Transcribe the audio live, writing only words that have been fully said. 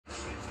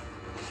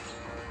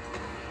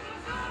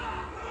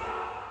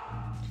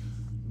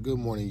Good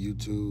morning,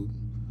 YouTube.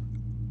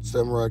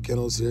 Samurai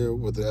Kennels here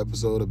with an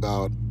episode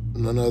about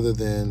none other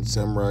than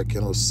Samurai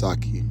Kennels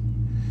Saké.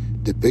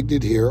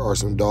 Depicted here are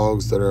some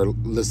dogs that are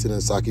listed in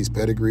Saké's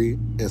pedigree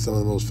and some of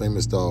the most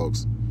famous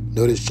dogs.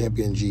 Notice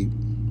Champion Jeep.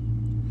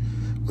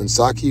 When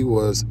Saké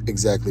was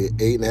exactly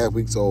 8.5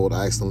 weeks old,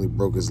 I accidentally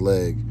broke his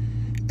leg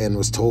and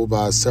was told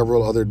by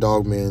several other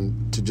dog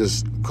men to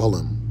just cull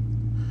him.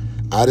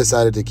 I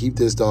decided to keep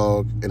this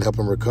dog and help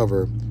him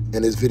recover,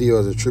 and this video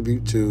is a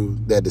tribute to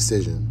that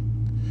decision.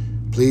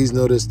 Please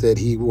notice that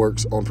he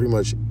works on pretty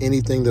much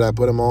anything that I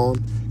put him on,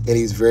 and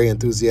he's very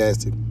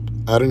enthusiastic.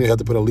 I don't even have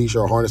to put a leash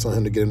or a harness on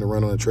him to get him to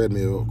run on a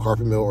treadmill,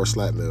 carpet mill, or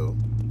slat mill.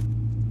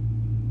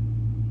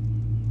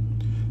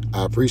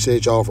 I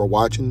appreciate y'all for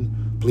watching.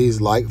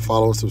 Please like,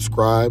 follow, and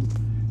subscribe,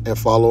 and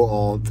follow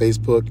on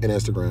Facebook and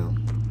Instagram.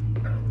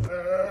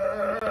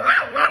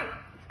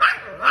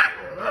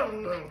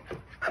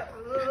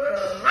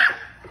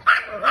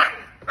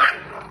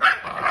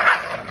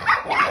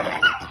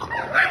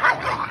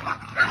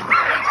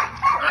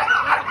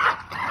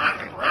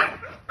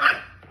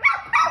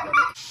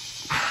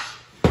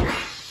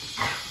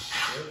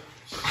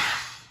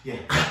 Yeah.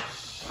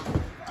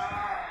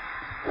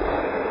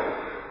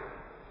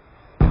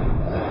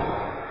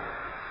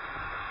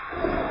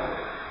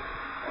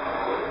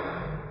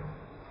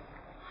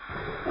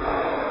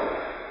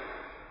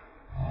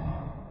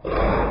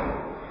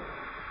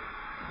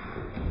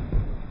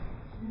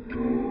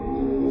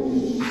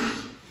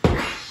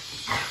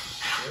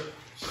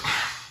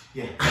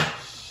 Yeah.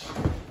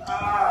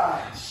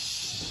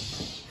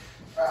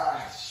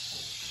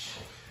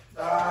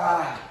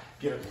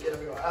 Get him, get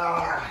him, go.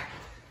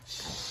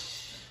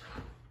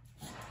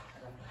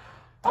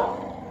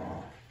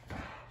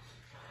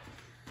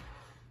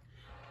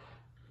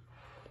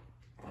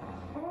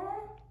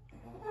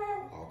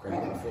 Oh, crap, you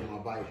gotta feel my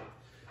bite.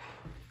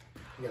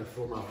 You gotta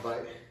feel my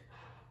bite.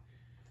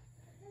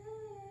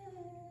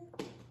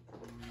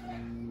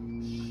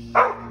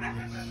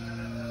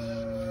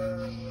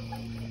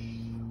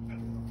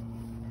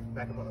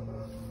 Back him up.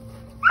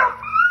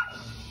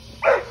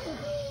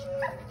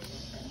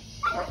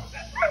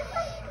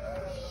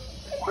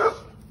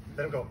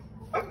 Let him go.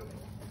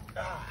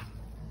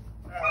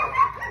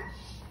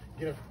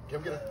 Get him, get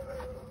him, get him.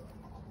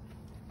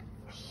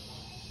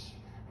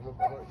 I'm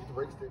gonna use the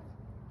brake stick.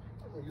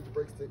 I'm gonna use the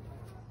brake stick.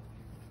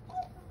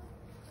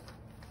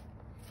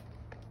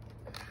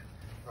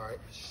 All right.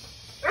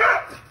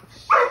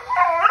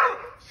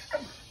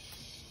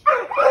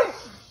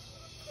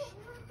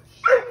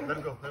 Let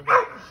him go, let him go.